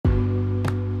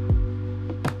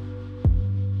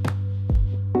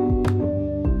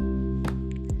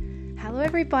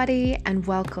everybody, and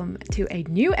welcome to a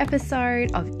new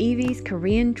episode of Evie's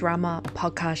Korean Drama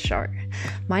Podcast Show.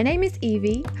 My name is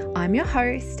Evie, I'm your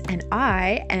host, and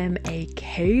I am a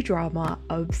K-drama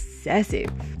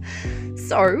obsessive.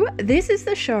 So, this is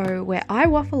the show where I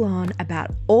waffle on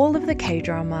about all of the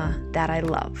K-drama that I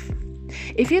love.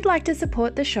 If you'd like to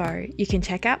support the show, you can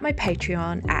check out my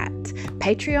Patreon at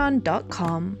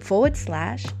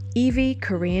patreon.com/Evie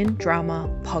Korean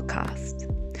Drama Podcast.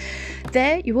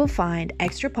 There you will find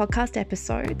extra podcast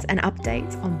episodes and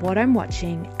updates on what I'm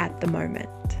watching at the moment.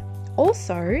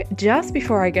 Also, just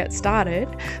before I get started,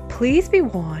 please be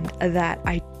warned that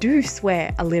I do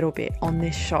swear a little bit on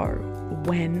this show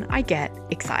when I get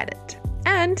excited.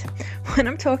 And when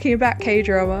I'm talking about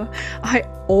K-drama, I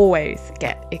always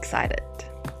get excited.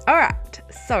 Alright,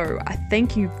 so I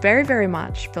thank you very, very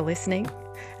much for listening,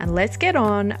 and let's get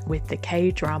on with the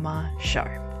K-drama show.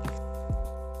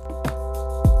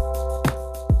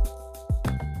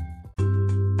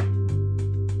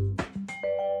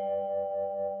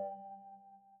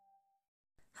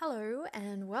 Hello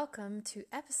and welcome to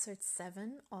episode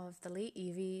 7 of the Lee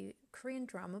Evie Korean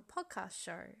Drama Podcast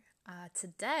Show.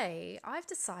 Today I've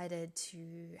decided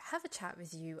to have a chat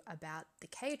with you about the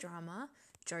K-drama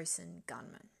Joseon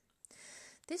Gunman.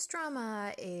 This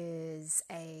drama is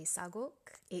a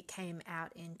saguk. It came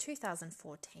out in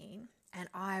 2014 and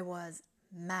I was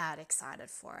mad excited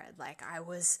for it. I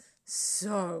was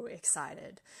so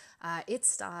excited. It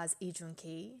stars Lee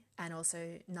Jun-ki and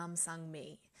also Nam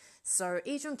Sang-mi. So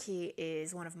Lee Jun-ki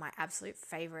is one of my absolute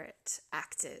favorite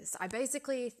actors. I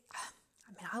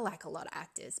like a lot of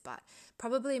actors, but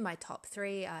probably my top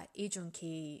 3 are Lee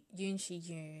Jun-ki, Yoon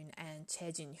Si-yoon, and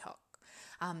Choi Jin-hyuk.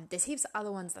 There's heaps of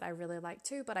other ones that I really like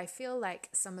too, but I feel like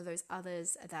some of those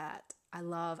others that I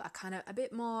love are kind of a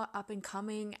bit more up and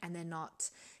coming, and they're not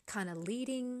kind of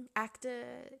leading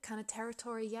actor kind of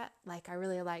territory yet. I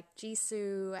really like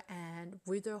Jisoo and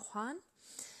Woo Do-hwan.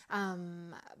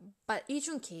 But Lee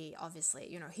Jun-ki, obviously,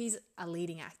 he's a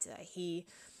leading actor. I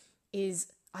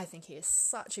think he is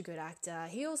such a good actor.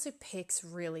 He also picks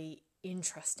really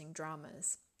interesting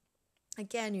dramas.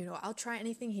 Again, I'll try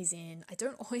anything he's in. I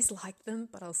don't always like them,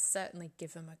 but I'll certainly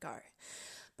give him a go.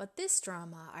 But this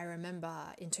drama, I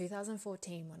remember in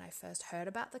 2014 when I first heard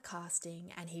about the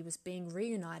casting and he was being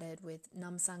reunited with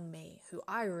Nam Sang-mi, who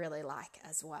I really like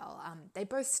as well. They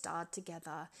both starred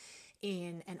together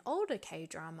in an older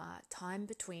K-drama, Time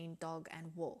Between Dog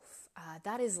and Wolf.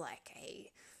 That is a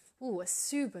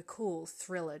super cool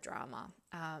thriller drama.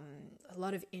 A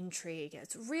lot of intrigue.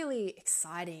 It's really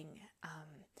exciting.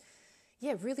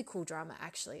 Really cool drama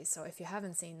actually. So if you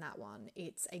haven't seen that one,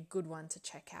 it's a good one to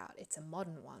check out. It's a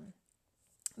modern one.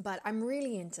 But I'm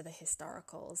really into the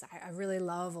historicals. I really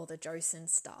love all the Joseon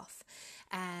stuff.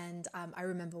 And I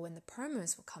remember when the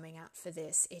promos were coming out for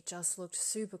this, it just looked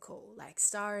super cool.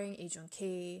 Starring Lee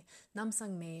Jun-ki, Nam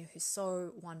Sang-mi, who's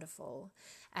so wonderful.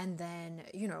 And then,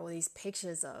 all these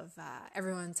pictures of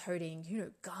everyone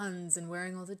toting, guns and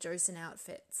wearing all the Joseon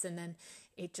outfits. And then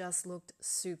it just looked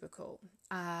super cool.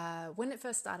 When it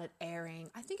first started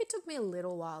airing, I think it took me a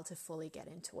little while to fully get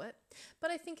into it.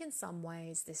 But I think in some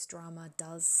ways this drama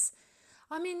does,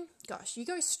 you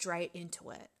go straight into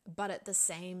it. But at the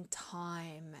same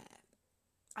time,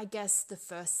 I guess the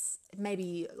first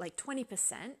maybe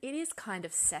 20%, it is kind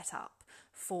of set up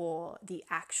for the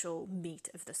actual meat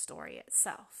of the story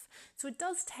itself. So it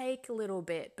does take a little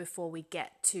bit before we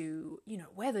get to,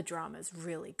 where the drama's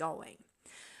really going.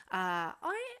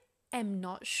 I am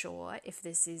not sure if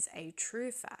this is a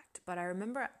true fact, but I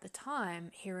remember at the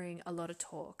time hearing a lot of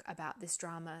talk about this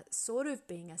drama sort of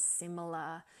being a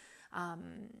similar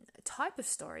type of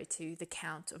story to The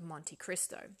Count of Monte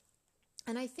Cristo.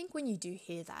 And I think when you do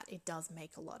hear that, it does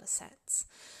make a lot of sense.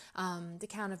 The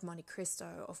Count of Monte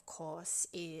Cristo, of course,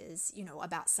 is,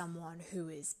 about someone who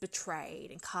is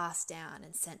betrayed and cast down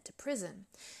and sent to prison,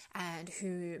 and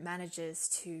who manages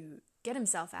to get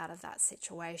himself out of that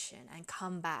situation and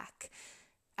come back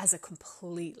as a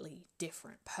completely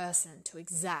different person to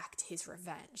exact his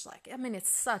revenge. It's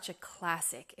such a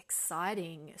classic,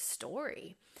 exciting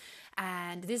story.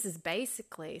 And this is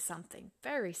basically something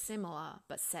very similar,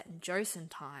 but set in Joseon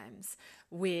times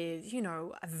with,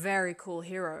 a very cool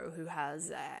hero who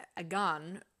has a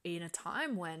gun in a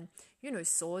time when,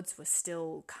 swords were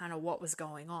still kind of what was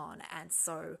going on. And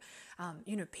so,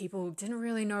 people didn't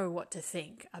really know what to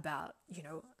think about,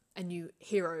 a new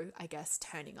hero, I guess,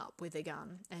 turning up with a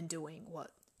gun and doing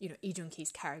what, Lee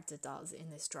Jun-ki's character does in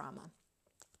this drama.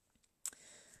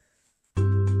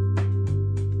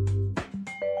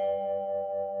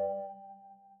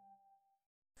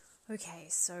 Okay,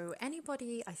 so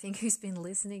anybody I think who's been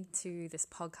listening to this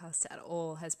podcast at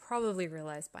all has probably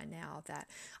realized by now that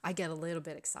I get a little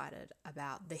bit excited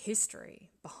about the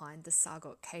history behind the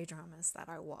Sagot K-dramas that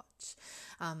I watch.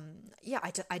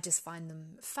 I just find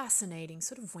them fascinating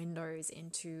sort of windows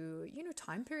into,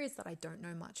 time periods that I don't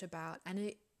know much about,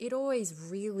 and it always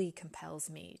really compels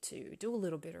me to do a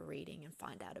little bit of reading and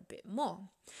find out a bit more.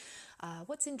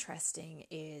 What's interesting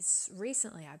is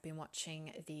recently I've been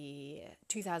watching the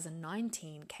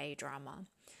 2019 K-drama,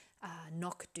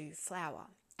 Nok Do Flower,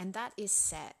 and that is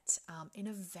set in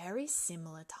a very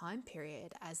similar time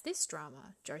period as this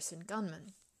drama, Joseon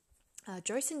Gunman.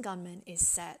 Joseon Gunman is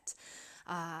set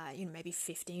maybe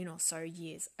 15 or so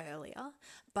years earlier.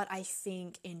 But I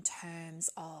think in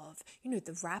terms of,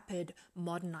 the rapid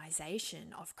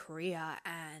modernization of Korea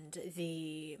and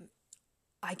the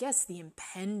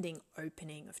impending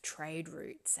opening of trade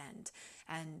routes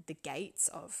and the gates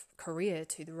of Korea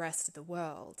to the rest of the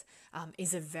world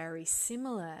is a very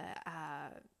similar,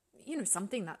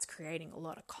 something that's creating a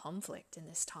lot of conflict in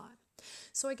this time.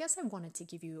 So I guess I wanted to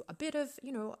give you a bit of,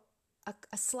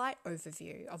 a slight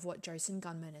overview of what Joseon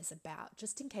Gunman is about,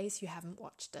 just in case you haven't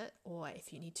watched it, or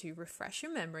if you need to refresh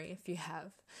your memory if you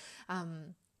have.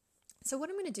 So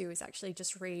what I'm going to do is actually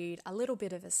just read a little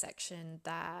bit of a section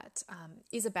that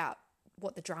is about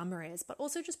what the drama is, but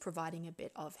also just providing a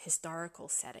bit of historical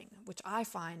setting, which I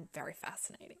find very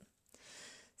fascinating.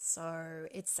 So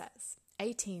it says,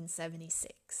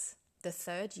 1876, the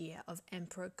third year of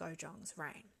Emperor Gojong's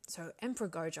reign. So Emperor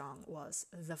Gojong was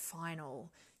the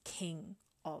final king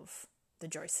of the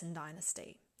Joseon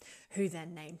dynasty, who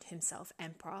then named himself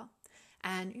emperor.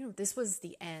 And, this was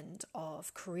the end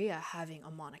of Korea having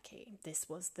a monarchy. This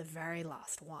was the very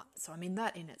last one. So,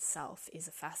 that in itself is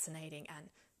a fascinating and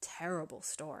terrible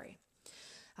story.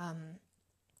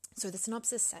 So the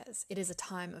synopsis says, it is a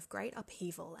time of great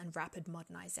upheaval and rapid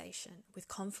modernization, with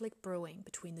conflict brewing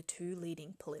between the two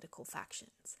leading political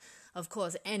factions. Of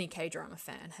course, any K-drama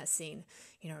fan has seen,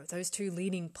 those two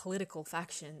leading political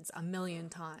factions a million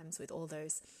times, with all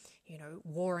those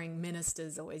warring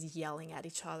ministers always yelling at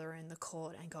each other in the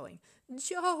court and going,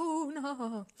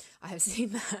 Jonah! I have seen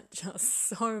that just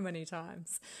so many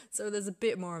times. So there's a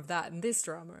bit more of that in this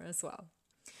drama as well.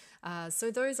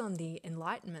 So those on the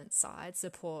Enlightenment side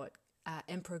support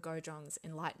Emperor Gojong's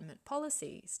Enlightenment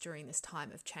policies during this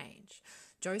time of change.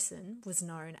 Joseon was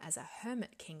known as a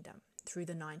hermit kingdom through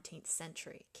the 19th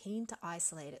century, keen to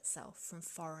isolate itself from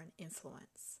foreign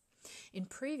influence. In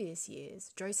previous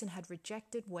years, Joseon had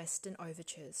rejected Western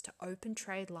overtures to open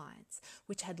trade lines,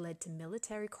 which had led to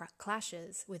military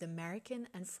clashes with American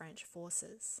and French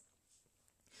forces.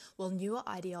 While newer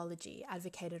ideology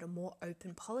advocated a more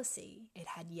open policy, it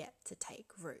had yet to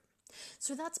take root.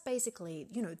 So that's basically,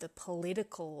 the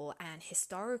political and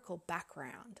historical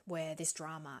background where this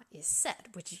drama is set,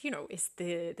 which, is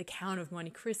the Count of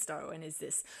Monte Cristo, and is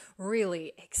this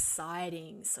really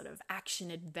exciting sort of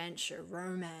action, adventure,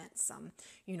 romance,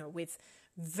 with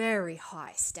very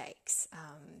high stakes.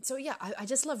 I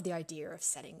just love the idea of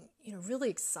setting, really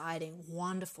exciting,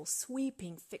 wonderful,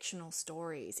 sweeping fictional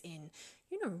stories in,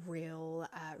 real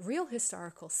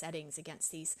historical settings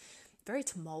against these very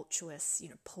tumultuous,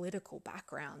 political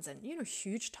backgrounds and,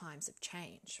 huge times of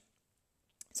change.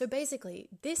 So basically,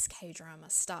 this K-drama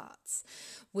starts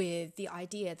with the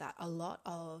idea that a lot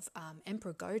of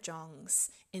Emperor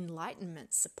Gojong's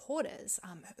Enlightenment supporters,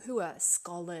 who are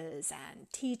scholars and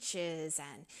teachers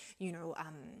and,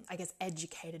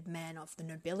 educated men of the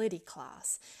nobility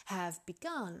class, have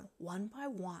begun one by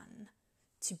one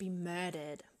to be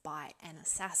murdered by an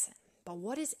assassin. But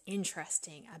what is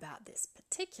interesting about this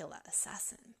particular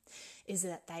assassin is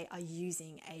that they are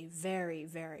using a very,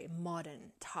 very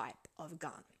modern type of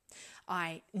gun.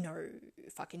 I know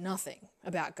fucking nothing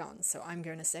about guns, so I'm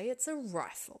going to say it's a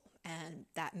rifle, and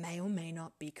that may or may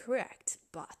not be correct,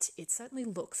 but it certainly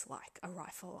looks like a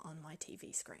rifle on my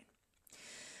TV screen.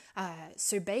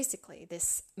 So basically,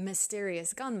 this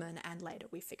mysterious gunman, and later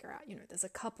we figure out, there's a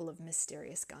couple of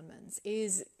mysterious gunmen,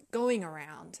 is going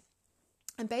around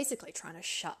and basically trying to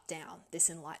shut down this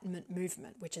Enlightenment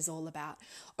movement, which is all about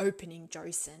opening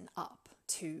Joseon up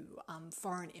to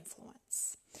foreign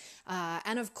influence.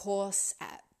 And of course,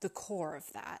 at the core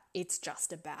of that, it's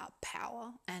just about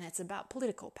power, and it's about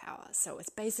political power. So it's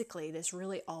basically this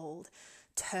really old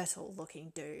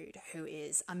turtle-looking dude who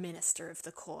is a minister of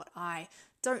the court. I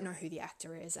don't know who the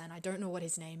actor is, and I don't know what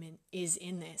his name is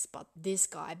in this, but this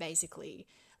guy basically,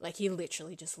 he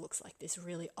literally just looks like this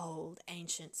really old,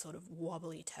 ancient, sort of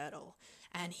wobbly turtle,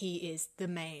 and he is the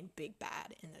main big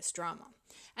bad in this drama.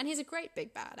 And he's a great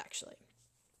big bad, actually.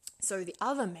 So the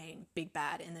other main big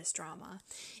bad in this drama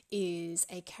is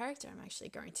a character. I'm actually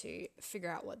going to figure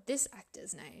out what this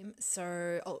actor's name.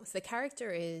 So the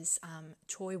character is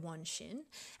Choi Won-shin,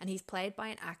 and he's played by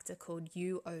an actor called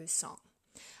Yoo Oh-sung.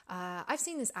 I've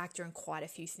seen this actor in quite a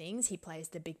few things. He plays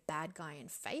the big bad guy in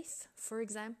Faith, for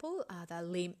example, the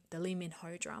Lee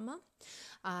Min-ho drama.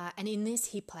 And in this,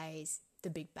 he plays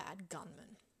the big bad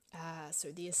gunman,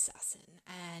 so the assassin.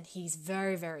 And he's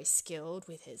very, very skilled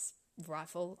with his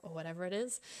rifle or whatever it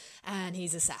is, and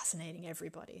he's assassinating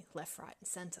everybody left, right, and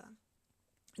center.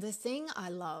 The thing I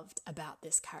loved about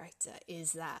this character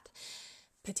is that,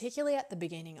 particularly at the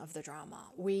beginning of the drama,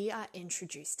 we are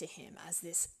introduced to him as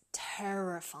this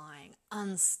terrifying,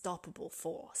 unstoppable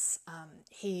force.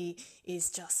 He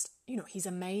is just, he's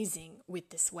amazing with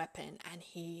this weapon, and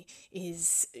he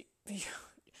is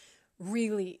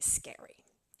really scary.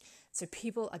 So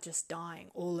people are just dying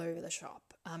all over the shop.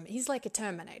 He's like a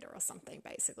Terminator or something,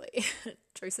 basically.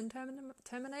 Chosen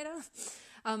Terminator?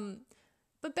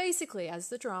 But basically, as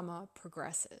the drama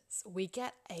progresses, we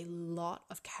get a lot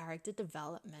of character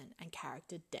development and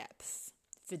character depth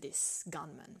for this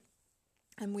gunman.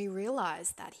 And we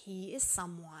realize that he is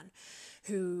someone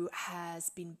who has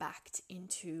been backed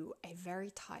into a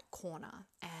very tight corner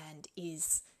and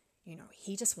is,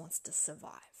 he just wants to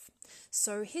survive.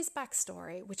 So his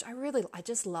backstory, which I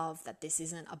just love that this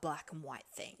isn't a black and white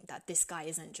thing, that this guy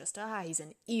isn't just, he's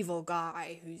an evil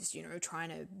guy who's, trying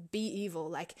to be evil.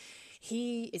 Like,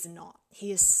 he is not.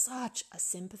 He is such a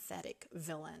sympathetic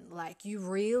villain. Like, you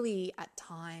really, at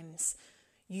times,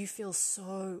 you feel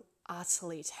so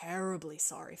utterly, terribly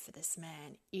sorry for this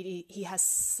man. He has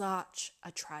such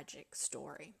a tragic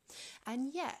story.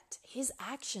 And yet, his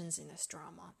actions in this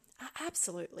drama are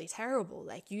absolutely terrible.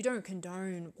 Like, you don't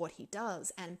condone what he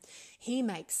does, and he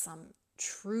makes some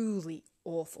truly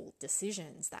awful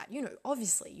decisions that,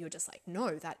 obviously you're just like,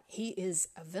 no, that he is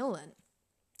a villain.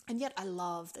 And yet I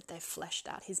love that they've fleshed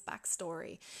out his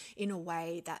backstory in a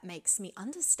way that makes me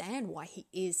understand why he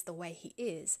is the way he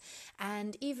is,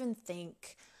 and even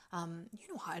think,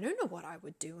 I don't know what I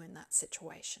would do in that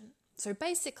situation. So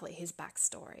basically his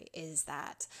backstory is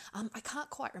that I can't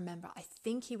quite remember. I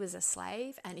think he was a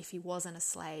slave, and if he wasn't a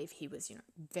slave, he was,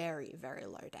 very, very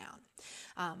low down,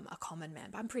 a common man.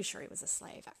 But I'm pretty sure he was a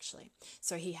slave, actually.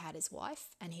 So he had his wife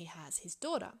and he has his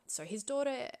daughter. So his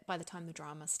daughter, by the time the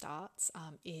drama starts,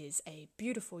 is a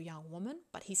beautiful young woman,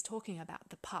 but he's talking about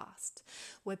the past,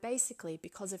 where basically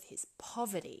because of his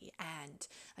poverty and,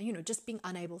 just being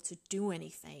unable to do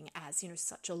anything as,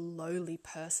 such a lowly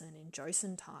person in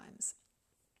Joseon times,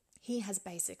 he has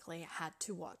basically had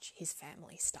to watch his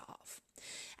family starve,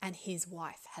 and his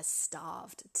wife has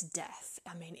starved to death.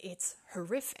 I mean, it's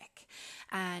horrific.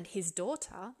 And his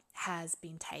daughter has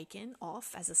been taken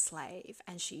off as a slave,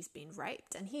 and she's been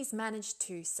raped, and he's managed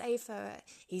to save her.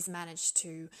 He's managed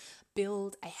to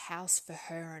build a house for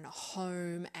her and a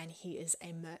home, and he is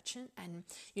a merchant. And,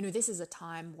 this is a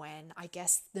time when I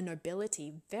guess the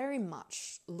nobility very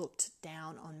much looked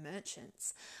down on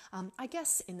merchants. I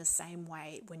guess in the same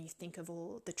way when you think of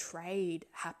all the trade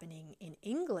happening in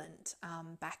England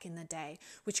back in the day,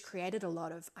 which created a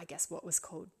lot of, I guess, what was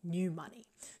called new money.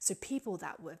 So people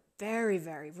that were very,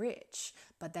 very rich,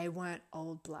 but they weren't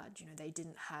old blood, they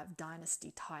didn't have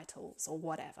dynasty titles or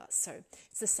whatever. So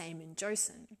it's the same in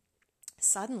Joseon.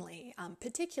 Suddenly,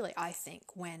 particularly I think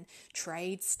when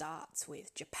trade starts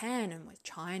with Japan and with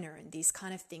China and these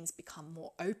kind of things become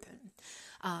more open,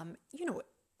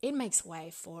 it makes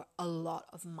way for a lot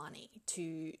of money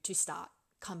to start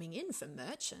coming in for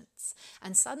merchants.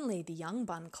 And suddenly the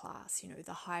Yongbun class,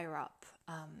 the higher up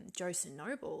Joseon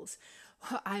nobles,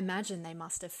 I imagine they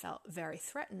must have felt very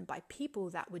threatened by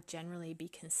people that would generally be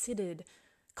considered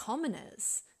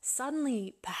commoners,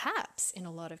 suddenly perhaps in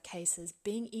a lot of cases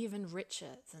being even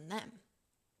richer than them.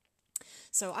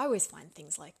 So I always find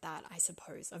things like that, I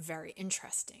suppose, are very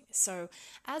interesting. So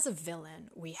as a villain,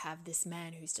 we have this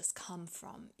man who's just come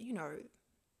from,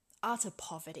 utter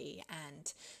poverty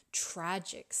and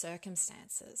tragic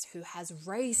circumstances, who has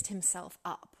raised himself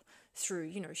up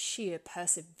through, sheer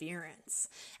perseverance.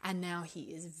 And now he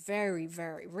is very,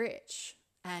 very rich,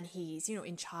 and he's,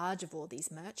 in charge of all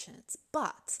these merchants.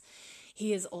 But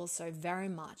he is also very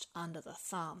much under the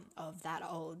thumb of that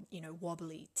old,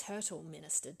 wobbly turtle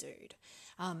minister dude.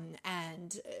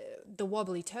 The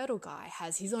wobbly turtle guy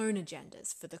has his own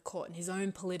agendas for the court and his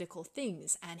own political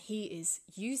things, and he is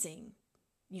using,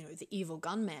 the evil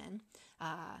gunman,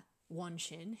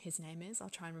 Won-shin, his name is, I'll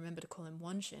try and remember to call him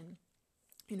Won-shin,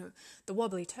 the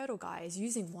wobbly turtle guy is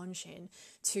using Wan Xin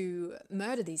to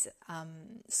murder these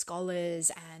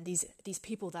scholars and these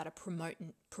people that are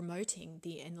promoting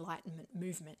the Enlightenment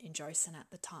movement in Joseon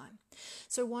at the time.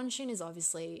 So Wan Xin is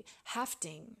obviously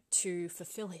having to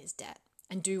fulfill his debt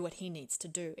and do what he needs to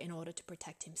do in order to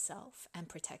protect himself and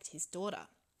protect his daughter.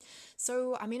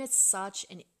 So, I mean, it's such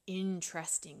an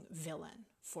interesting villain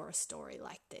for a story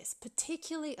like this,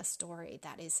 particularly a story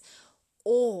that is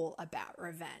all about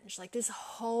revenge. Like, this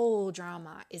whole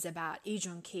drama is about Lee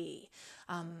Jun-ki.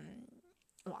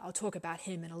 Well, I'll talk about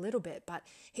him in a little bit, but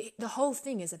the whole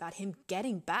thing is about him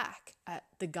getting back at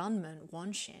the gunman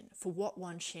Wan Xin for what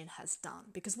Wan Xin has done,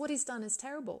 because what he's done is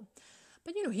terrible.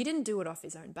 But, he didn't do it off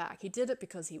his own back. He did it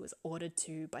because he was ordered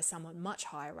to by someone much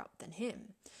higher up than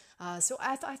him. So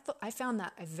I found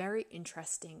that a very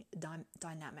interesting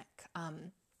dynamic.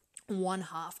 One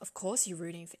half, of course, you're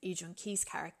rooting for Lee Jun-ki's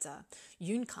character,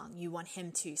 Yoon Kang. You want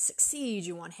him to succeed.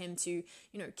 You want him to,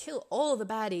 kill all the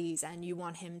baddies, and you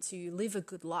want him to live a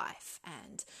good life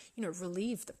and,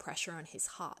 relieve the pressure on his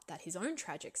heart that his own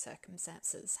tragic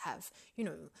circumstances have,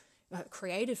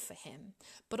 created for him.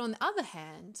 But on the other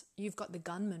hand, you've got the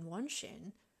gunman Wan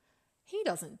Xin. He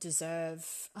doesn't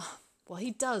deserve... Well,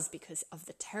 he does because of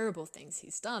the terrible things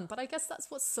he's done, but I guess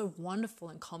that's what's so wonderful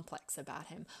and complex about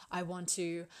him. I want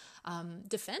to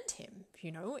defend him,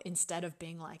 instead of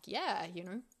being like,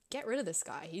 get rid of this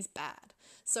guy, he's bad.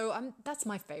 So that's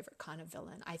my favorite kind of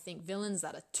villain. I think villains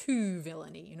that are too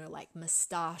villainy, like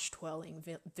mustache twirling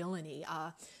villainy,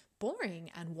 are boring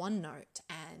and one note,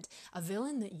 and a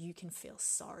villain that you can feel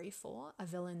sorry for, a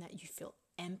villain that you feel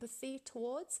empathy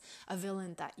towards, a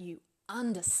villain that you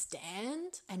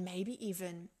understand and maybe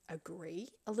even agree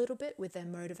a little bit with their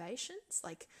motivations,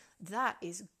 like that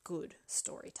is good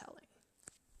storytelling.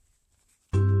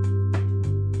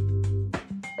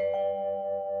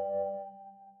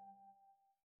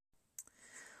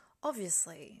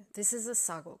 Obviously, this is a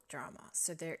Sagok drama,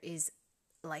 so there is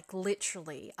like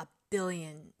literally a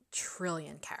billion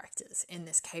trillion characters in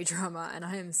this K-drama, and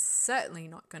I am certainly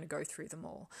not going to go through them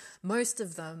all. Most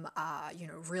of them are,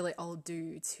 really old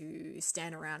dudes who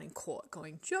stand around in court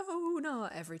going, Jonah,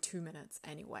 every 2 minutes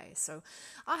anyway. So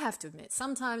I have to admit,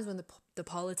 sometimes when the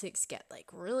politics get like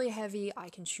really heavy, I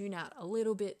can tune out a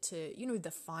little bit to,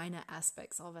 the finer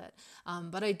aspects of it.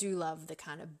 But I do love the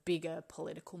kind of bigger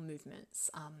political movements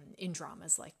in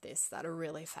dramas like this that are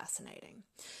really fascinating.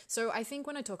 So I think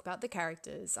when I talk about the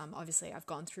characters, obviously I've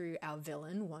gone through our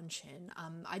villain, Wan Xin.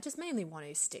 I just mainly want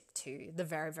to stick to the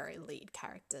very, very lead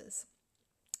characters.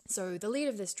 So the lead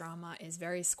of this drama is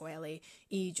very squarely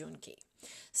Lee Jun-ki.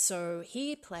 So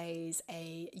he plays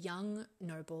a young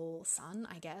noble son,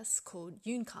 I guess, called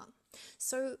Yoon Kang.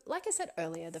 So like I said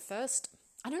earlier,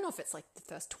 I don't know if it's like the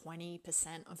first 20%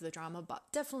 of the drama, but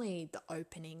definitely the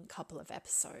opening couple of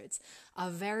episodes are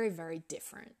very, very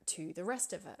different to the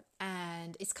rest of it.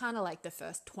 And it's kind of like the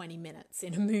first 20 minutes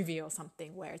in a movie or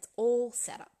something where it's all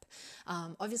set up.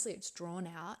 Obviously, it's drawn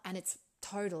out and it's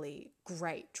totally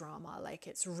great drama. Like,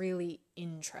 it's really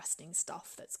interesting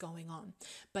stuff that's going on,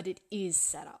 but it is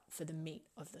set up for the meat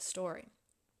of the story.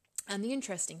 And the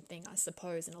interesting thing, I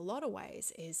suppose, in a lot of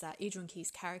ways, is that Lee Jun-ki's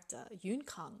character, Yoon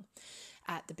Kang,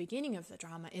 at the beginning of the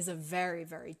drama is a very,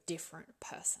 very different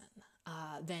person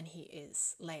than he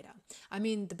is later. I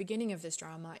mean, the beginning of this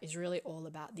drama is really all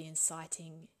about the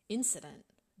inciting incident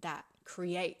that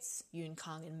creates Yoon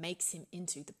Kang and makes him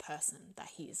into the person that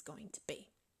he is going to be.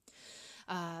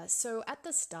 So at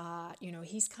the start,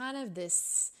 he's kind of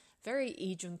this very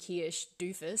Lee Jun-ki-ish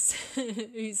doofus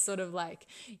who's sort of like,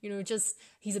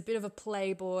 he's a bit of a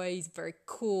playboy, he's very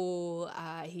cool,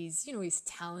 he's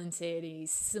talented,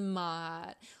 he's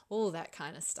smart, all that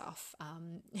kind of stuff,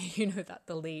 that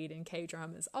the lead in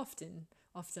K-dramas often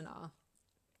are.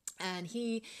 And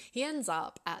he ends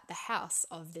up at the house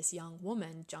of this young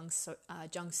woman, Jung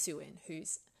Soo-in,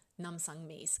 who's Nam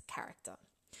Sang-mi's character.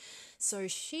 So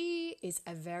she is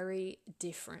a very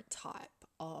different type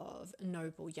of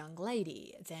noble young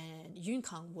lady than Yoon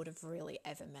Kang would have really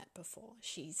ever met before.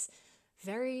 She's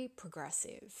very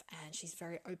progressive and she's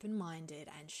very open-minded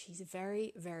and she's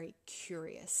very, very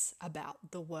curious about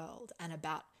the world and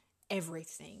about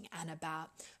everything and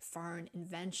about foreign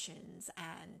inventions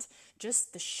and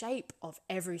just the shape of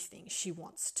everything she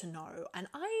wants to know. And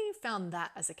I found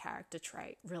that as a character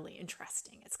trait really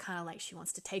interesting. It's kind of like she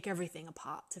wants to take everything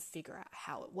apart to figure out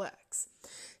how it works.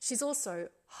 She's also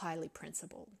highly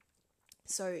principled.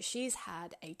 So she's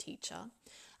had a teacher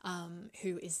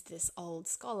who is this old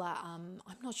scholar. I'm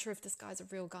not sure if this guy's a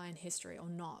real guy in history or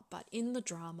not, but in the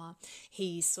drama,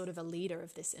 he's sort of a leader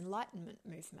of this Enlightenment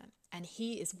movement, and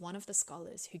he is one of the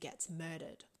scholars who gets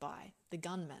murdered by the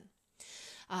gunman.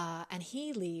 And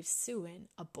he leaves Suin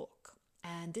a book.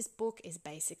 And this book is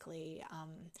basically,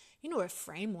 a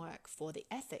framework for the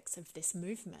ethics of this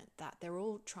movement that they're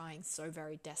all trying so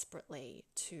very desperately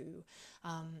to,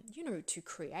 to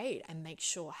create and make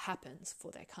sure happens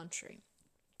for their country.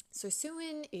 So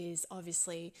Suin is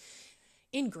obviously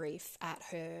in grief at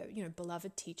her,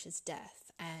 beloved teacher's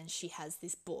death, and she has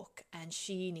this book and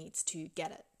she needs to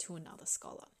get it to another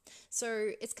scholar.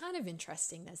 So it's kind of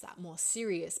interesting. There's that more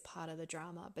serious part of the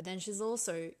drama, but then she's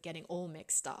also getting all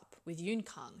mixed up with Yun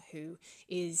Kang, who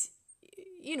is,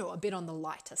 a bit on the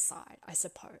lighter side, I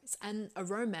suppose, and a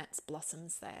romance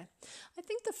blossoms there. I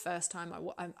think the first time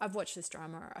I've watched this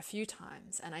drama a few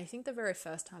times, and I think the very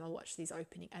first time I watched these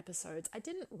opening episodes, I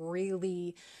didn't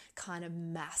really kind of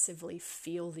massively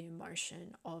feel the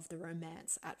emotion of the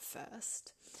romance at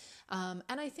first. And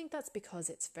I think that's because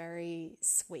it's very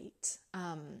sweet.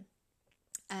 And,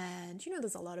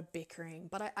 there's a lot of bickering,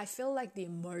 but I feel like the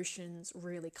emotions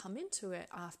really come into it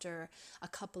after a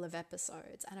couple of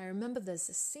episodes. And I remember there's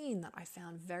a scene that I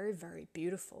found very, very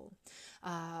beautiful,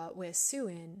 where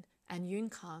Suin and Yun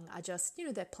Kang are just,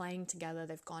 they're playing together.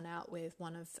 They've gone out with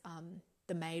one of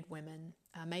the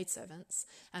maidservants,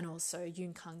 and also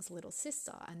Yun Kang's little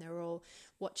sister, and they're all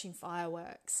watching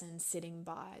fireworks and sitting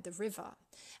by the river,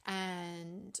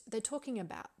 and they're talking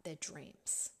about their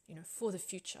dreams, for the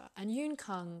future. And Yun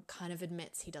Kang kind of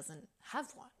admits he doesn't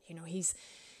have one.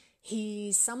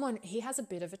 He's someone, he has a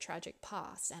bit of a tragic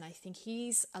past, and I think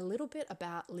he's a little bit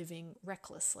about living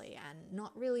recklessly and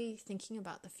not really thinking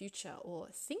about the future or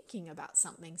thinking about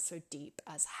something so deep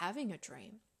as having a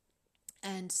dream.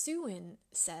 And Suin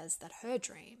says that her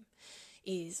dream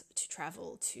is to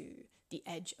travel to the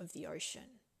edge of the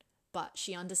ocean, but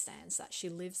she understands that she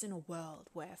lives in a world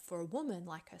where, for a woman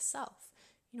like herself,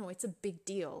 it's a big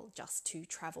deal just to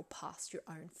travel past your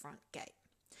own front gate.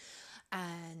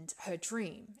 And her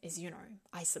dream is,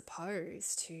 I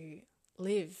suppose, to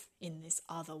live in this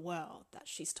other world that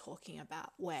she's talking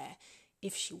about, where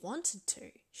if she wanted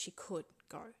to, she could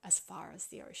go as far as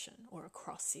the ocean or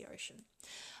across the ocean.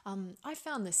 I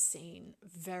found this scene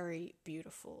very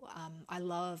beautiful. I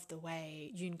love the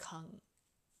way Yun Kang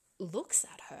looks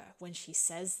at her when she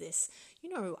says this,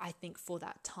 I think for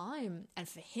that time, and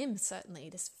for him certainly,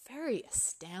 this very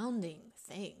astounding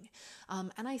thing.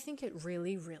 And I think it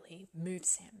really, really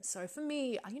moves him. So for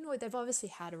me, they've obviously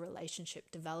had a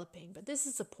relationship developing, but this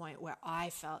is a point where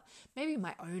I felt maybe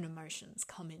my own emotions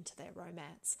come into their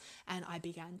romance, and I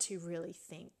began to really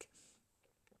think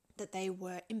that they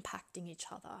were impacting each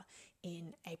other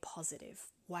in a positive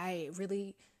way,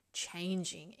 really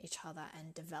changing each other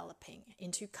and developing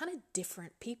into kind of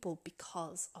different people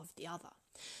because of the other.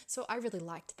 So I really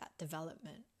liked that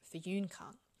development for Yun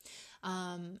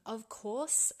Kang. Of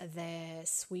course, their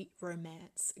sweet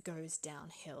romance goes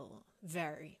downhill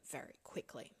very, very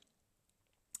quickly.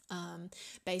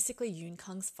 Basically, Yun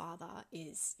Kang's father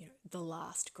is, the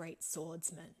last great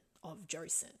swordsman of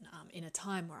Joseon, in a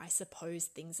time where I suppose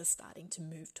things are starting to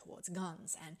move towards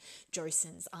guns, and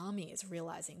Joseon's army is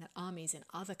realizing that armies in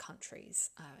other countries,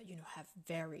 have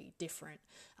very different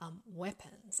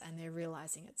weapons, and they're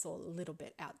realizing it's all a little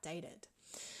bit outdated.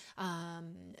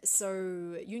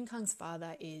 So Yun Kang's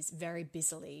father is very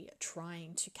busily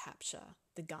trying to capture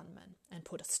the gunman and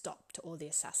put a stop to all the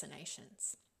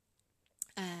assassinations.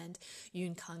 And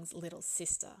Yun Kang's little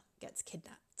sister gets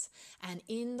kidnapped. And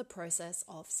in the process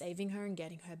of saving her and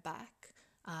getting her back,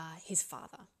 his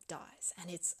father dies. And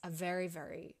it's a very,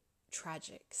 very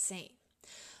tragic scene.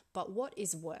 But what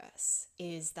is worse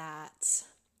is that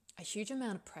a huge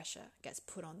amount of pressure gets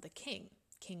put on the king,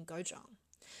 King Gojong,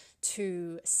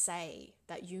 to say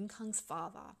that Yun Kang's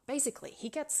father, basically, he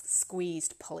gets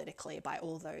squeezed politically by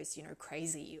all those,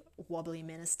 crazy, wobbly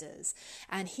ministers.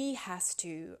 And he has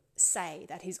to say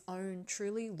that his own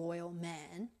truly loyal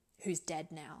man, who's dead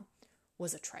now,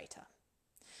 was a traitor.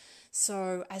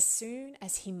 So as soon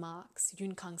as he marks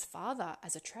Yun Kang's father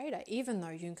as a traitor, even though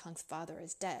Yun Kang's father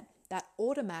is dead, that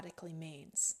automatically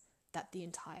means that the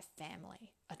entire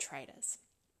family are traitors.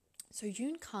 So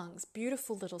Yun Kang's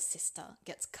beautiful little sister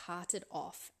gets carted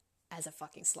off as a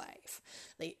fucking slave.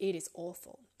 Like, it is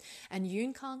awful. And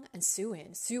Yun Kang and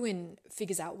Suin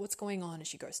figures out what's going on, and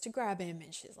she goes to grab him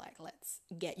and she's like, let's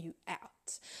get you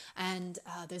out. And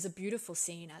there's a beautiful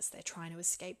scene as they're trying to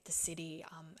escape the city.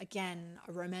 Again,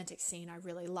 a romantic scene I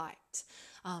really liked,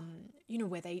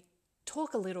 where they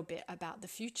talk a little bit about the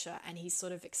future, and he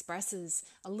sort of expresses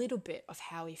a little bit of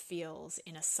how he feels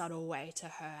in a subtle way to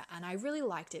her. And I really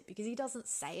liked it because he doesn't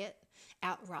say it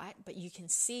outright, but you can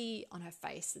see on her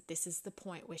face that this is the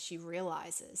point where she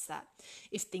realizes that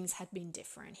if things had been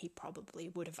different, he probably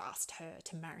would have asked her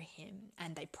to marry him,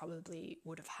 and they probably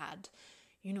would have had,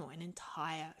 you know, an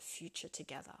entire future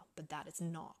together. But that is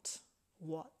not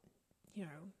what, you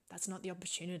know, that's not the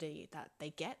opportunity that they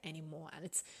get anymore. And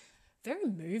it's very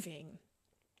moving.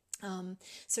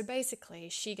 So basically,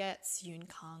 she gets Yun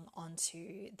Kang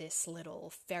onto this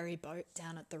little ferry boat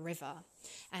down at the river,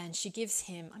 and she gives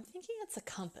him, I'm thinking it's a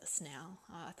compass now.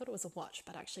 I thought it was a watch,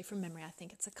 but actually from memory, I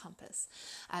think it's a compass,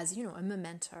 as, you know, a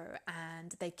memento.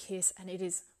 And they kiss, and it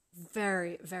is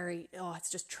very, very, it's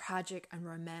just tragic and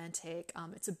romantic.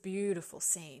 It's a beautiful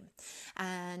scene.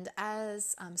 And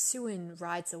as Suin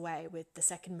rides away with the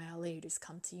second male lead who's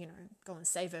come to, you know, go and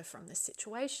save her from this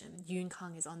situation, Yun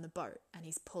Kang is on the boat and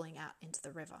he's pulling out into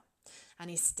the river and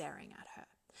he's staring at her.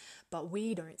 But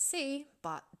we don't see,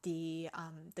 but the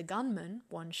gunman,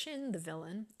 Wan Shin, the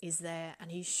villain, is there, and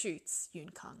he shoots Yun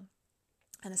Kang.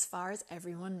 And as far as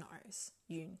everyone knows,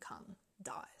 Yun Kang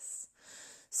dies.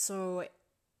 So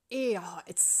yeah,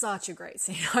 it's such a great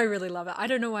scene. I really love it. I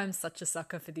don't know why I'm such a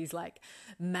sucker for these like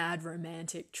mad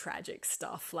romantic tragic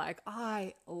stuff. Like,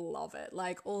 I love it.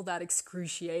 Like all that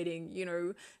excruciating, you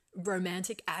know,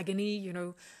 romantic agony, you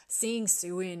know, seeing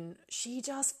Suin, she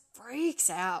just freaks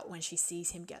out when she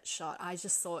sees him get shot. I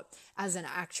just thought, as an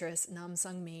actress, Nam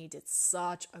Sung Mi did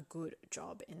such a good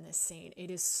job in this scene. It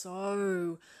is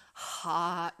so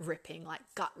heart-ripping, like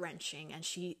gut-wrenching, and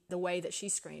the way that she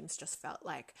screams just felt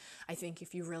like, I think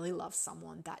if you really love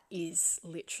someone, that is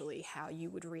literally how you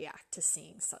would react to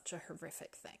seeing such a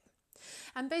horrific thing.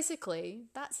 And basically,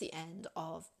 that's the end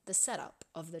of the setup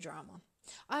of the drama.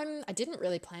 I didn't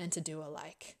really plan to do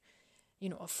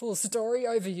a full story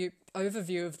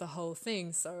overview of the whole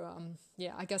thing. So,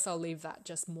 I guess I'll leave that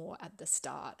just more at the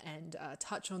start and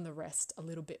touch on the rest a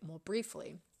little bit more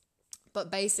briefly. But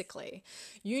basically,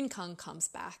 Yun Kang comes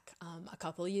back a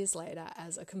couple of years later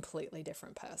as a completely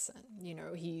different person. You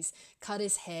know, he's cut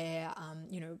his hair,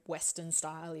 Western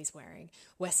style. He's wearing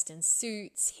Western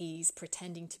suits. He's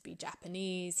pretending to be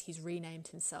Japanese. He's renamed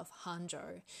himself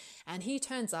Hanjo. And he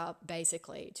turns up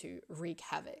basically to wreak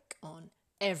havoc on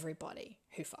everybody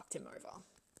who fucked him over.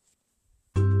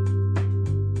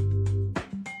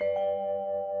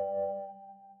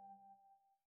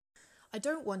 I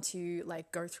don't want to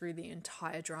go through the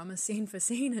entire drama scene for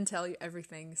scene and tell you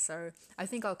everything, so I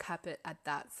think I'll cap it at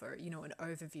that for, an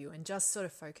overview and just sort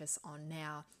of focus on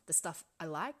now the stuff I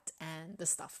liked and the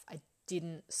stuff I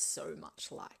didn't so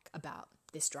much like about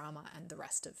this drama and the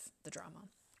rest of the drama.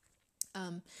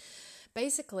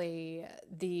 Basically,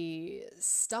 the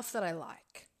stuff that I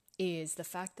like is the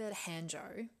fact that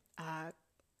Hanjo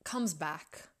comes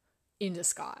back in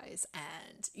disguise,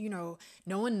 and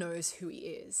no one knows who he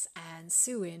is, and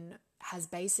Suin has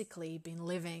basically been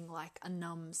living like a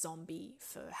numb zombie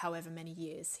for however many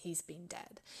years he's been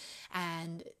dead.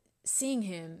 And seeing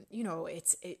him,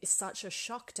 it's such a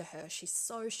shock to her. She's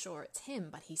so sure it's him,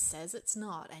 but he says it's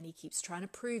not, and he keeps trying to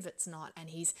prove it's not, and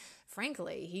he's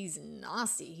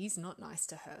nasty. He's not nice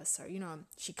to her. So,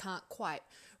 she can't quite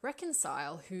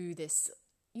reconcile who this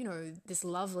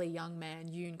lovely young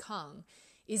man, Yun Kang,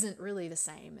 isn't really the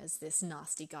same as this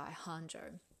nasty guy,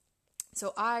 Hanjo.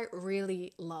 So I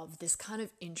really love this kind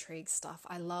of intrigue stuff.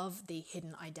 I love the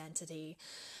hidden identity.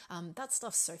 That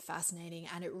stuff's so fascinating,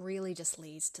 and it really just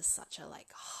leads to such a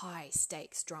high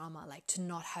stakes drama, to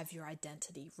not have your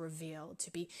identity revealed,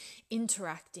 to be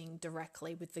interacting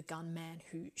directly with the gunman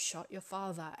who shot your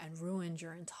father and ruined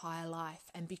your entire life,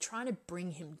 and be trying to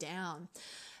bring him down.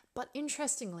 But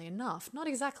interestingly enough, not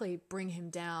exactly bring him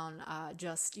down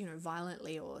just,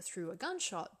 violently or through a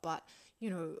gunshot, but,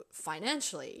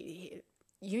 financially.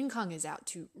 Yun Kang is out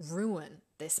to ruin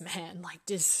this man,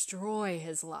 destroy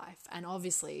his life. And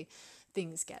obviously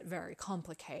things get very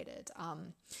complicated.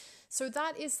 So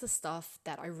that is the stuff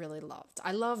that I really loved.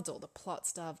 I loved all the plot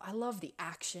stuff. I love the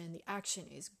action. The action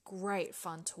is great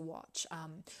fun to watch.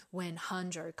 When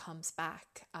Hanjo comes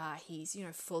back, he's,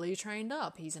 fully trained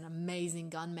up. He's an amazing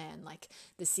gunman.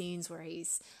 The scenes where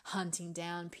he's hunting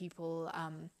down people,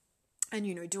 and,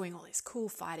 doing all this cool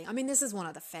fighting. I mean, this is one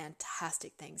of the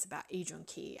fantastic things about Lee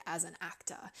Jun-ki as an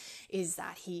actor, is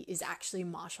that he is actually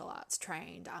martial arts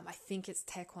trained. I think it's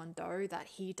Taekwondo that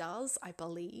he does, I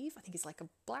believe. I think he's a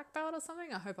black belt or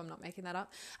something. I hope I'm not making that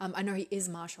up. I know he is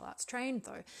martial arts trained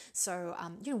though. So,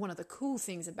 one of the cool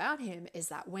things about him is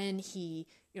that when he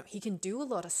he can do a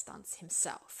lot of stunts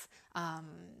himself.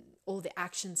 All the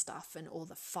action stuff and all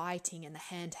the fighting and the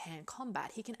hand-to-hand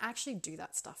combat, he can actually do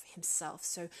that stuff himself.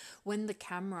 So when the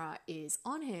camera is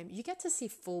on him, you get to see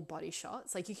full body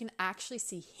shots. Like, you can actually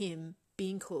see him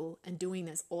being cool and doing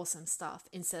this awesome stuff,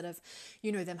 instead of,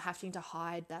 them having to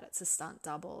hide that it's a stunt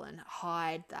double and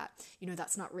hide that,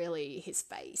 that's not really his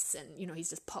face, and, he's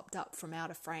just popped up from out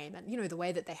of frame, and, the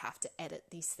way that they have to edit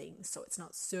these things so it's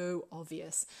not so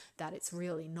obvious that it's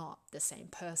really not the same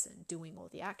person doing all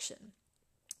the action.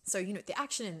 So, the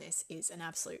action in this is an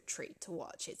absolute treat to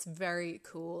watch. It's very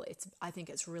cool. I think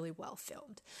it's really well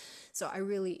filmed. So I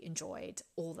really enjoyed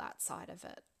all that side of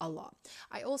it a lot.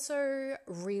 I also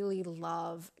really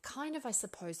love I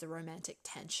suppose, the romantic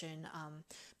tension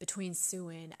between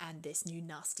Soo-in and this new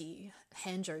nasty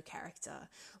Hanjo character,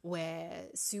 where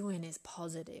Soo-in is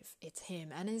positive it's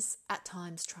him and is at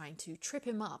times trying to trip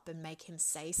him up and make him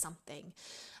say something.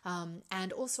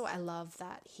 And also I love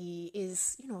that he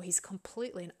is, he's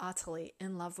completely and utterly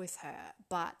in love with her,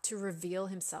 but to reveal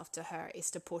himself to her is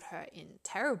to put her in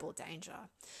terrible danger.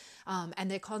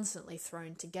 And they're constantly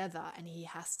thrown together, and he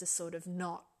has to sort of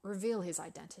not reveal his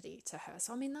identity to her.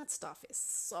 So, that stuff is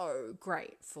so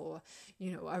great for,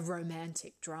 a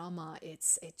romantic drama. It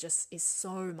just is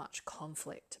so much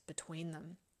conflict between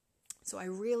them. So I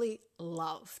really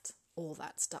loved all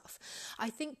that stuff. I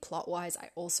think plot-wise, I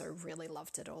also really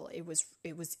loved it all.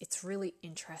 It's really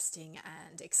interesting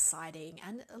and exciting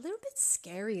and a little bit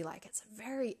scary. Like, it's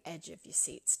very edge of your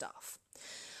seat stuff.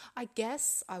 I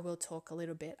guess I will talk a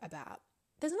little bit about,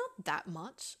 there's not that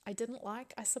much I didn't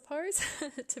like, I suppose,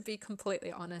 to be completely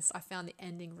honest. I found the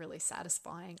ending really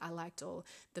satisfying. I liked all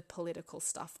the political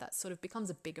stuff that sort of becomes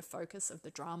a bigger focus of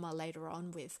the drama later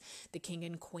on, with the king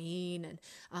and queen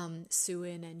and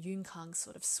Soo-in and Yoon Kang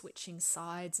sort of switching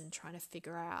sides and trying to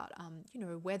figure out,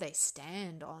 where they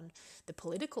stand on the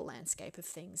political landscape of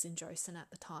things in Joseon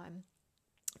at the time.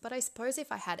 But I suppose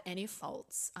if I had any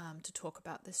faults to talk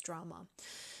about this drama,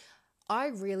 I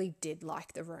really did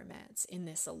like the romance in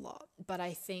this a lot, but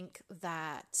I think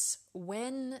that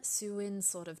when Soo-in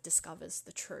sort of discovers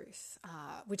the truth,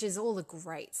 which is all a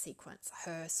great sequence,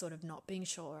 her sort of not being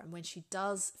sure, and when she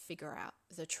does figure out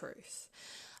the truth,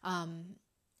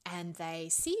 and they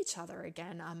see each other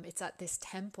again, it's at this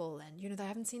temple, and, they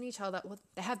haven't seen each other, well,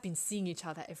 they have been seeing each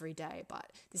other every day,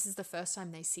 but this is the first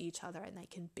time they see each other and they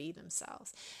can be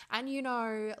themselves. And,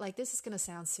 this is going to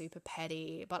sound super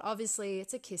petty, but obviously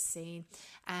it's a kiss scene,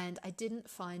 and I didn't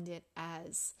find it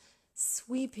as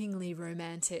sweepingly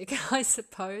romantic, I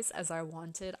suppose, as I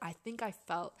wanted. I think I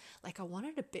felt like I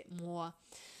wanted a bit more,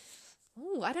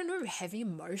 I don't know, heavy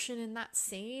emotion in that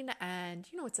scene. And,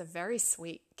 it's a very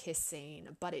sweet kiss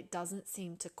scene, but it doesn't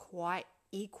seem to quite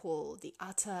equal the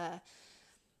utter,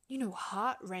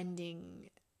 heart-rending,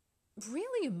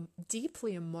 really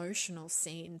deeply emotional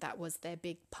scene that was their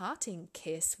big parting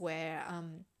kiss, where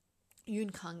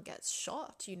Yoon Kang gets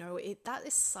shot. That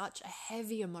is such a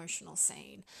heavy emotional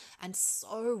scene and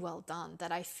so well done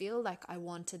that I feel like I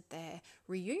wanted their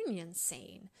reunion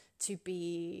scene to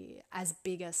be as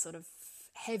big a sort of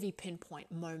heavy pinpoint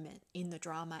moment in the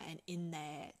drama and in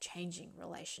their changing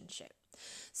relationship.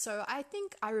 So I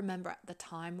think I remember at the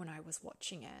time when I was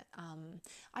watching it,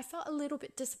 I felt a little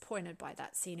bit disappointed by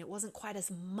that scene. It wasn't quite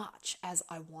as much as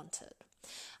I wanted.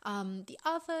 The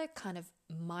other kind of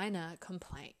minor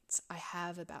complaint I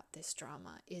have about this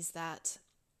drama is that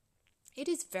it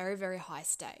is very, very high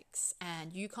stakes,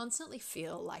 and you constantly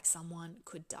feel like someone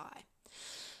could die.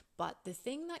 But the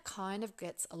thing that kind of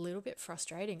gets a little bit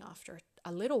frustrating after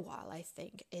a little while, I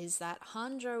think, is that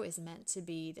Hanjo is meant to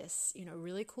be this,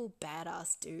 really cool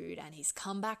badass dude, and he's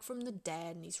come back from the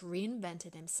dead and he's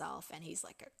reinvented himself, and he's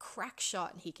like a crack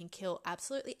shot and he can kill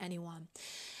absolutely anyone.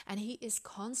 And he is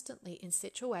constantly in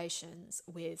situations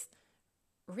with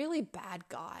really bad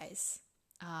guys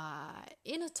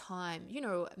in a time,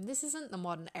 this isn't the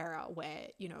modern era where,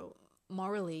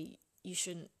 morally you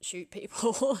shouldn't shoot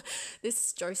people. This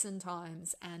is Joseon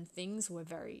times, and things were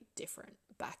very different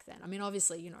back then.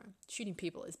 Obviously, shooting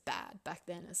people is bad back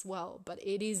then as well, but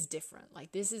it is different.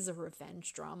 Like, this is a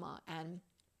revenge drama, and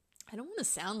I don't want to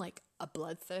sound like a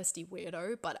bloodthirsty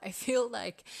weirdo, but I feel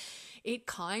like it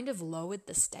kind of lowered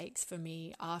the stakes for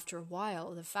me after a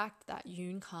while. The fact that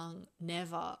Yoon Kang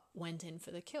never went in for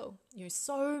the kill.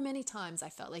 So many times I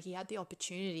felt like he had the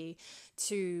opportunity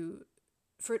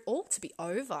for it all to be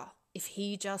over if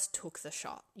he just took the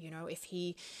shot,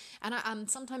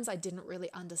 sometimes I didn't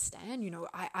really understand,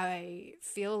 I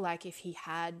feel like if he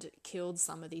had killed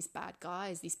some of these bad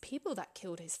guys, these people that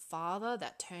killed his father,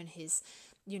 that turned his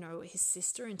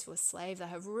sister into a slave, that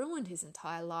have ruined his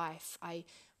entire life, I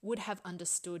would have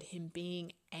understood him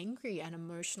being angry and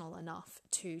emotional enough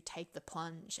to take the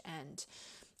plunge. And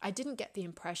I didn't get the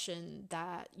impression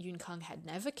that Yun Kang had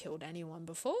never killed anyone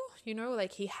before,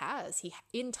 like he has.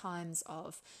 In times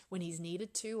of when he's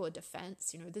needed to, or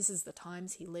defense, this is the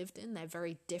times he lived in. They're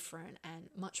very different and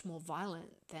much more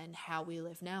violent than how we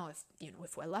live now,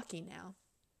 if we're lucky now.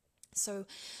 So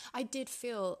I did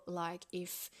feel like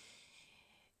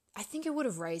I think it would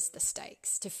have raised the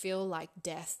stakes to feel like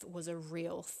death was a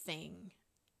real thing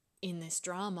in this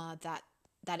drama, that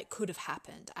it could have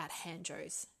happened at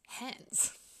Hanjo's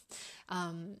hands.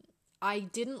 I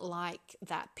didn't like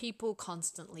that people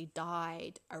constantly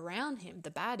died around him,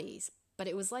 the baddies, but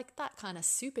it was like that kind of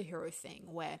superhero thing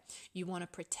where you want to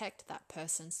protect that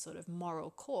person's sort of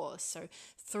moral course. So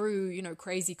through,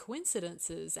 crazy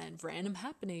coincidences and random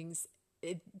happenings,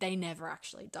 they never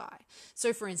actually die.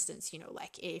 So for instance,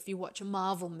 like if you watch a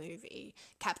Marvel movie,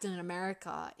 Captain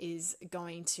America is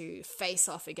going to face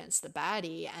off against the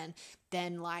baddie, and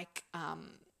then a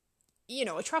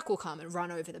truck will come and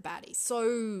run over the baddie.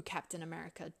 So Captain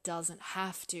America doesn't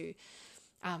have to,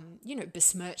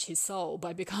 besmirch his soul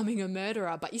by becoming a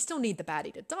murderer, but you still need the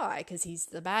baddie to die because he's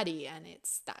the baddie, and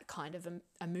it's that kind of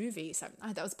a movie. So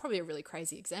that was probably a really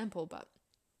crazy example, but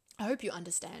I hope you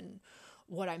understand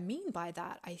what I mean by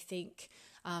that. I think,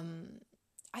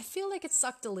 I feel like it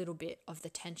sucked a little bit of the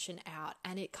tension out,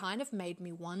 and it kind of made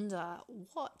me wonder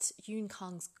what Yun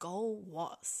Kang's goal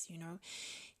was,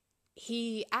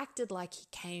 He acted like he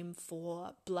came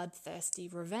for bloodthirsty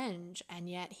revenge, and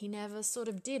yet he never sort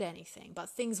of did anything. But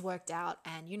things worked out,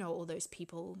 and, all those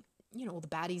people, all the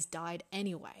baddies died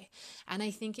anyway. And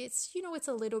I think it's, it's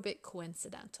a little bit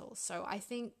coincidental. So I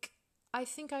think I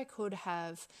could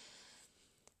have...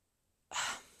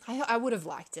 I would have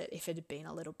liked it if it had been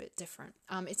a little bit different.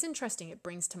 It's interesting. It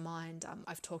brings to mind,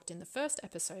 I've talked in the first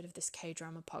episode of this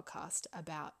K-drama podcast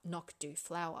about Nok Do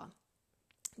Flower.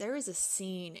 There is a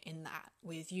scene in that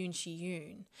with Yoon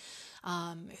Shi-yoon,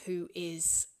 who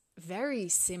is very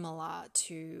similar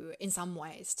to, in some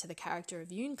ways, to the character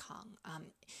of Yun Kang.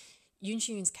 Yoon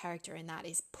Shi-yoon's character in that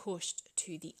is pushed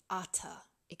to the utter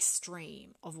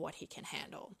extreme of what he can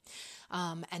handle.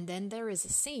 And then there is a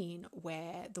scene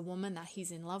where the woman that he's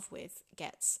in love with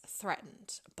gets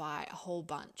threatened by a whole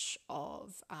bunch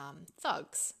of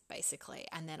thugs, basically,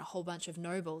 and then a whole bunch of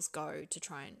nobles go to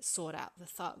try and sort out the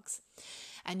thugs.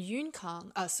 And Yoon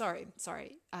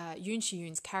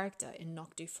Shi-yoon's character in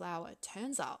Nok Do Flower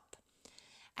turns up,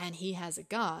 and he has a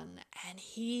gun, and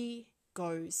he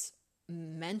goes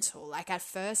mental. Like at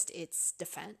first it's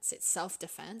defense, it's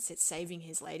self-defense, it's saving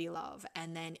his lady love,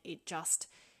 and then it just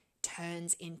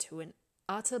turns into an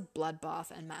utter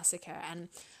bloodbath and massacre. And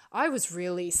I was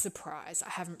really surprised.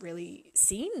 I haven't really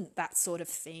seen that sort of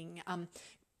thing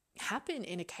happen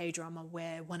in a K-drama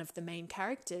where one of the main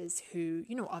characters, who,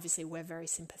 obviously we're very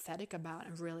sympathetic about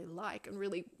and really like and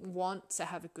really want to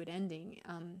have a good ending,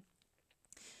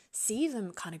 see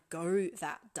them kind of go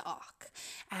that dark.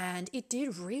 And it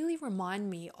did really remind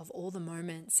me of all the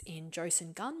moments in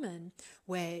Joseon Gunman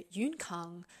where Yun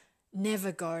Kang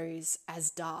never goes as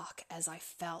dark as I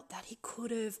felt that he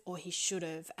could have or he should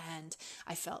have. And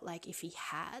I felt like if he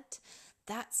had,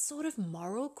 that sort of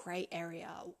moral grey area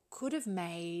could have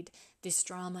made this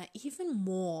drama even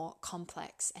more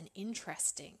complex and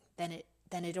interesting than it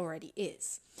already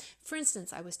is. For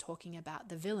instance, I was talking about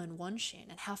the villain Won Shin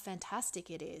and how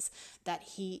fantastic it is that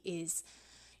he is,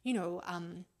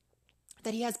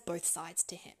 that he has both sides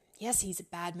to him. Yes, he's a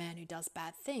bad man who does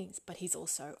bad things, but he's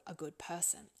also a good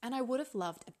person. And I would have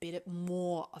loved a bit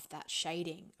more of that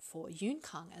shading for Yun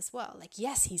Kang as well. Like,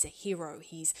 yes, he's a hero,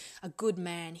 he's a good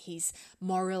man, he's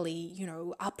morally,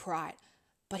 upright,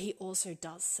 but he also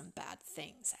does some bad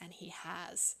things, and he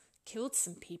has killed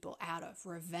some people out of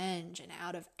revenge and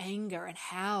out of anger. And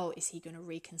how is he going to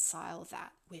reconcile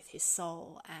that with his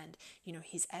soul and,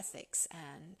 his ethics?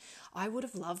 And I would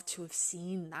have loved to have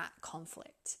seen that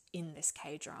conflict in this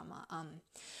K-drama.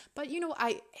 But,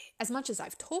 as much as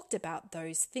I've talked about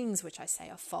those things which I say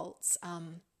are faults,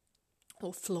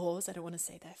 or flaws, I don't want to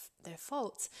say they're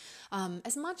faults,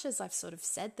 as much as I've sort of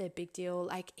said they're big deal,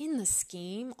 like in the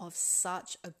scheme of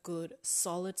such a good,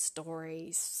 solid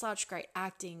story, such great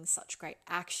acting, such great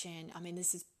action,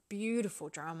 this is beautiful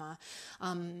drama,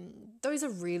 those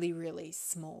are really, really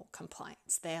small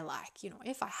complaints. They're like,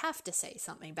 if I have to say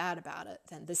something bad about it,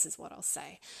 then this is what I'll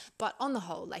say. But on the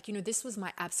whole, this was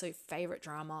my absolute favorite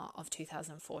drama of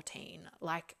 2014.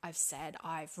 Like I've said,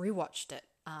 I've rewatched it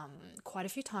quite a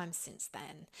few times since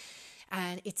then,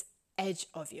 and it's edge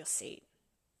of your seat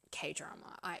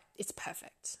K-drama. It's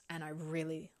perfect, and I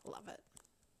really love it.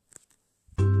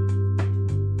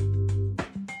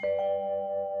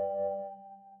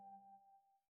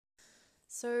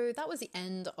 So that was the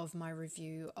end of my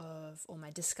review of, or my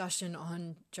discussion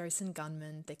on Joseon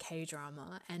Gunman, the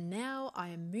K-drama, and now I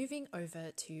am moving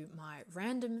over to my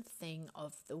random thing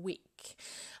of the week.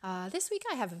 This week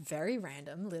I have a very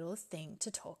random little thing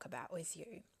to talk about with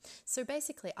you. So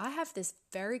basically I have this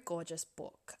very gorgeous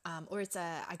book, or it's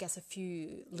I guess a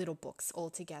few little books all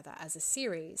together as a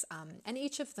series, and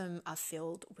each of them are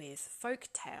filled with folk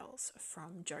tales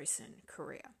from Joseon,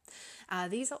 Korea.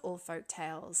 These are all folk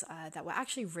tales that were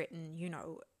actually written,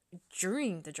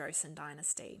 during the Joseon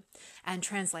dynasty and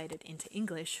translated into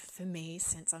English for me,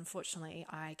 since unfortunately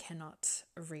I cannot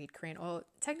read Korean, or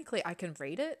technically I can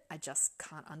read it, I just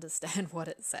can't understand what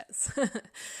it says.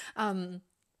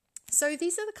 So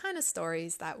these are the kind of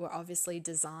stories that were obviously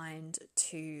designed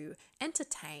to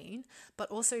entertain, but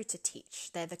also to teach.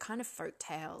 They're the kind of folk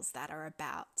tales that are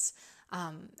about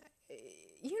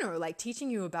like teaching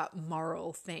you about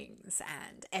moral things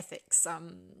and ethics,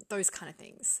 those kind of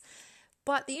things.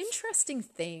 But the interesting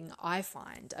thing I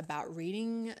find about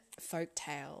reading folk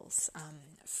tales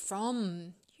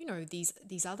from,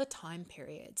 these other time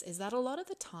periods is that a lot of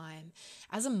the time,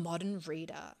 as a modern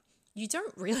reader, you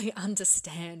don't really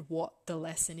understand what the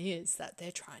lesson is that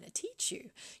they're trying to teach you.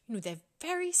 They're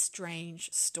very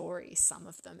strange stories, some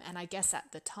of them. And I guess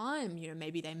at the time,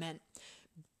 maybe they meant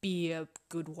be a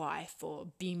good wife or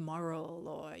be moral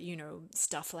or,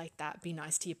 stuff like that. Be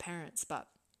nice to your parents. But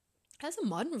as a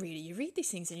modern reader, you read these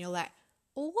things and you're like,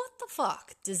 well, what the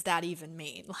fuck does that even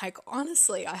mean? Like,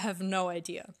 honestly, I have no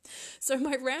idea. So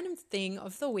my random thing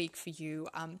of the week for you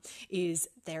is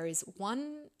there is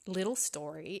one little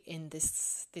story in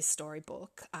this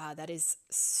storybook that is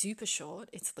super short.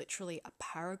 It's literally a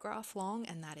paragraph long,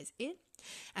 and that is it.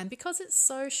 And because it's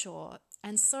so short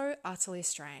and so utterly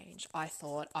strange, I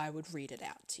thought I would read it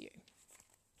out to you.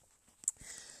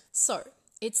 So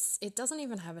it doesn't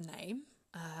even have a name.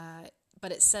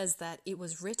 But it says that it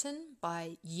was written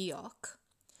by Yeok,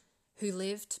 who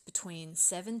lived between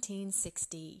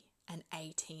 1760 and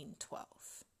 1812.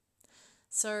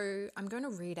 So I'm going to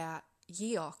read out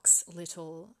Yeok's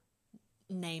little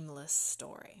nameless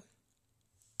story.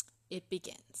 It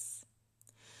begins.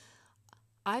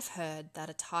 I've heard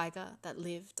that a tiger that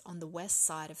lived on the west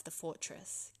side of the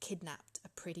fortress kidnapped a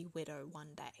pretty widow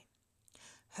one day.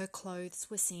 Her clothes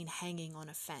were seen hanging on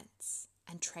a fence,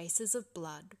 and traces of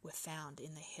blood were found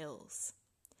in the hills.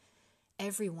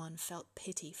 Everyone felt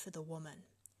pity for the woman,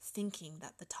 thinking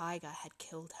that the tiger had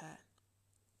killed her.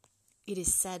 It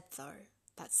is said, though,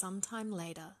 that sometime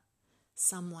later,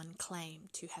 someone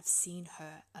claimed to have seen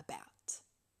her about.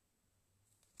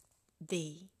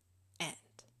 The end.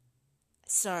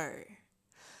 So,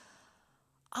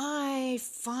 I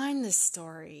find this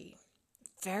story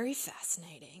very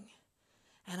fascinating,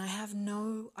 and I have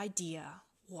no idea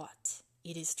what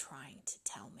it is trying to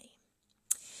tell me.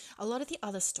 A lot of the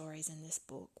other stories in this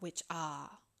book, which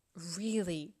are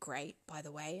really great, by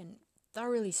the way, and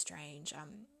thoroughly strange,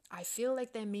 I feel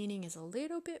like their meaning is a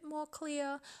little bit more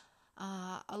clear.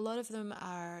 A lot of them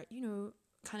are,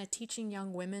 kind of teaching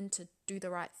young women to do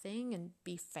the right thing and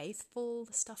be faithful,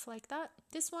 stuff like that.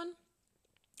 This one,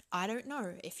 I don't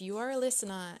know. If you are a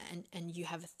listener and you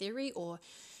have a theory, or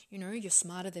you're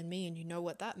smarter than me and you know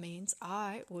what that means,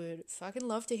 I would fucking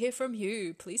love to hear from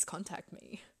you. Please contact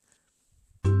me.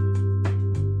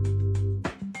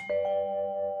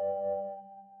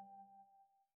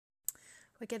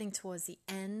 We're getting towards the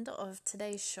end of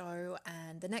today's show,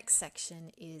 and the next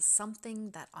section is something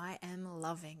that I am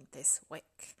loving this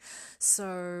week.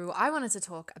 So I wanted to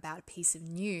talk about a piece of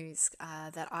news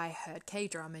that I heard,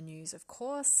 K-drama news, of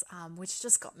course, which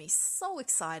just got me so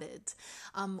excited.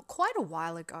 Quite a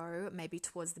while ago, maybe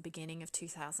towards the beginning of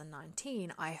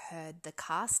 2019, I heard the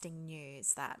casting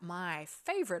news that my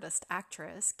favoritist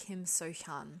actress, Kim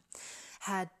So-hyun,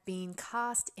 had been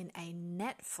cast in a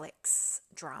Netflix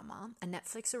drama, a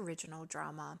Netflix original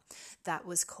drama that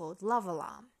was called Love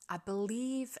Alarm. I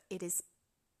believe it is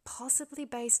possibly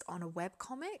based on a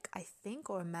webcomic, I think,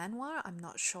 or a manhwa, I'm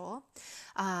not sure.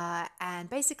 And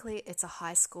basically it's a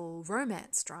high school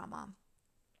romance drama,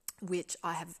 which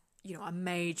I have a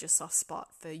major soft spot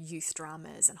for youth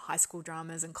dramas and high school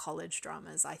dramas and college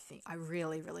dramas. I think I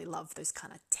really, really love those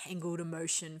kind of tangled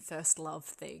emotion, first love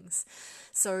things.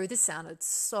 So this sounded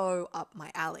so up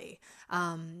my alley.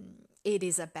 It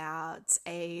is about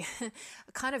a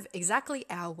kind of exactly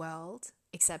our world,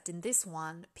 except in this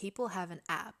one, people have an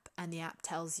app, and the app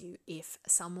tells you if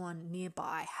someone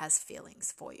nearby has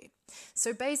feelings for you.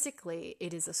 So basically,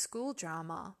 it is a school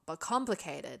drama, but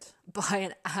complicated by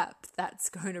an app that's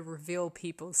going to reveal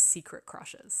people's secret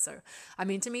crushes. So,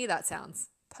 to me, that sounds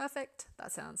Perfect.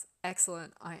 That sounds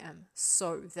excellent. I am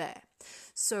so there.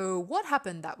 So, what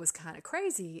happened that was kind of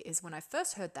crazy is when I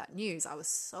first heard that news, I was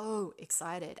so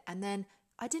excited. And then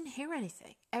I didn't hear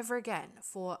anything ever again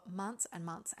for months and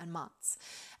months and months.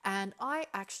 And I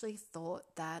actually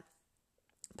thought that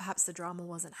perhaps the drama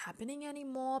wasn't happening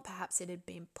anymore. Perhaps it had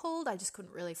been pulled. I just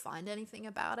couldn't really find anything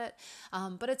about it.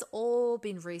 But it's all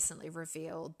been recently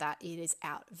revealed that it is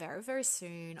out very, very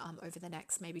soon, over the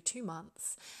next maybe 2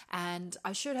 months. And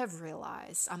I should have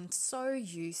realized, I'm so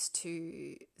used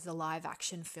to the live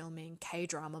action filming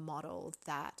K-drama model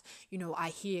that, I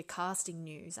hear casting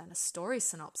news and a story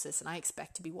synopsis and I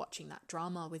expect to be watching that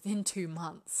drama within 2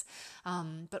 months.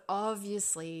 But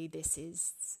obviously this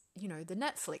is the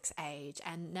Netflix age,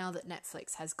 and now that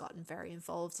Netflix has gotten very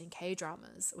involved in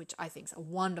K-dramas, which I think is a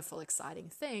wonderful, exciting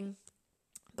thing,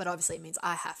 but obviously it means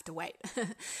I have to wait,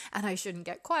 and I shouldn't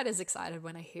get quite as excited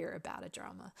when I hear about a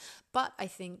drama. But I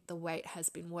think the wait has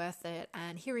been worth it,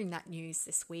 and hearing that news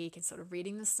this week and sort of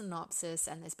reading the synopsis,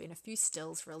 and there's been a few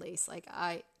stills released,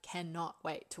 I cannot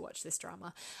wait to watch this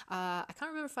drama. I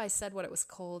can't remember if I said what it was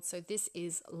called, so this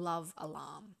is Love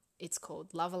Alarm. It's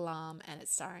called Love Alarm and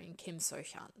it's starring Kim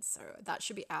So-hyun. So that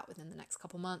should be out within the next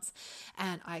couple months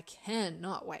and I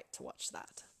cannot wait to watch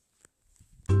that.